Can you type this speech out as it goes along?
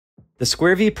The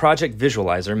squareV Project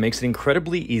Visualizer makes it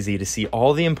incredibly easy to see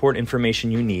all the important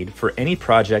information you need for any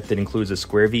project that includes a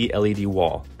squareV LED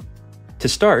wall. To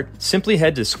start, simply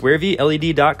head to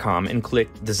squarevled.com and click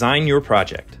Design Your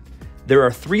Project. There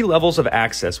are 3 levels of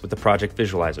access with the Project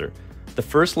Visualizer. The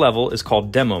first level is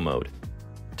called Demo Mode.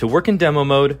 To work in Demo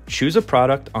Mode, choose a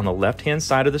product on the left-hand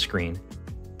side of the screen,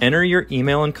 enter your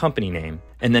email and company name,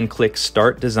 and then click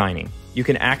Start Designing. You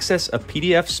can access a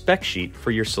PDF spec sheet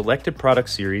for your selected product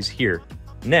series here.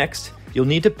 Next, you'll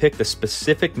need to pick the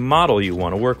specific model you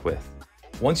want to work with.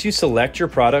 Once you select your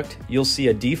product, you'll see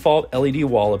a default LED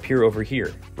wall appear over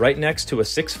here, right next to a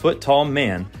 6-foot-tall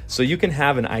man, so you can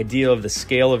have an idea of the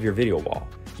scale of your video wall.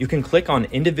 You can click on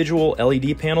individual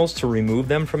LED panels to remove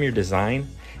them from your design,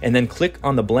 and then click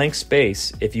on the blank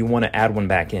space if you want to add one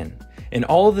back in. And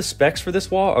all of the specs for this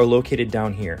wall are located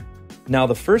down here. Now,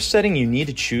 the first setting you need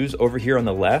to choose over here on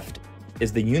the left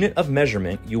is the unit of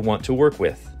measurement you want to work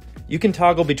with. You can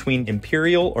toggle between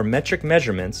imperial or metric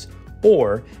measurements,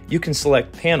 or you can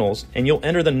select panels and you'll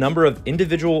enter the number of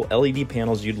individual LED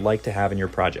panels you'd like to have in your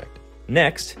project.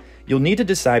 Next, you'll need to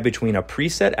decide between a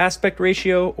preset aspect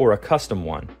ratio or a custom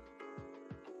one.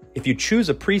 If you choose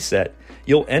a preset,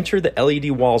 you'll enter the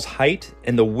LED wall's height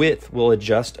and the width will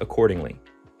adjust accordingly.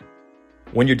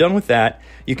 When you're done with that,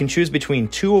 you can choose between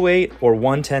 208 or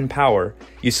 110 power.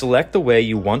 You select the way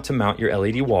you want to mount your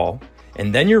LED wall,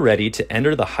 and then you're ready to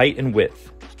enter the height and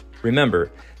width.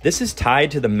 Remember, this is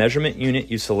tied to the measurement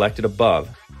unit you selected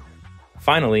above.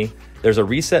 Finally, there's a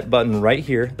reset button right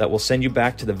here that will send you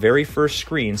back to the very first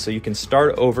screen so you can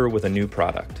start over with a new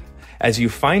product. As you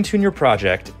fine-tune your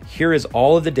project, here is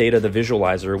all of the data the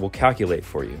visualizer will calculate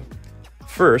for you.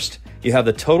 First, you have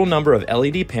the total number of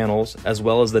LED panels as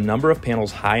well as the number of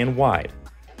panels high and wide,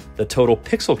 the total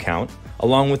pixel count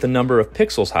along with the number of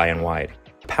pixels high and wide,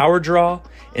 power draw,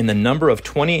 and the number of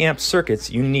 20 amp circuits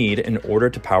you need in order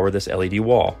to power this LED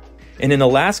wall. And in the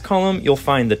last column, you'll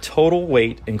find the total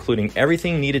weight, including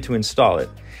everything needed to install it.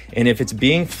 And if it's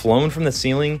being flown from the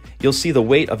ceiling, you'll see the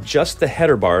weight of just the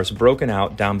header bars broken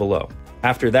out down below.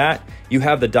 After that, you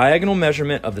have the diagonal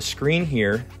measurement of the screen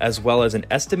here, as well as an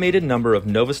estimated number of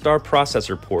Novastar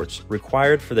processor ports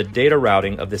required for the data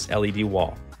routing of this LED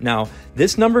wall. Now,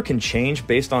 this number can change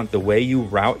based on the way you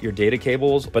route your data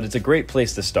cables, but it's a great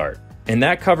place to start. And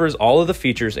that covers all of the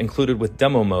features included with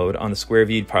Demo Mode on the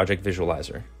squareV Project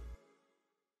Visualizer.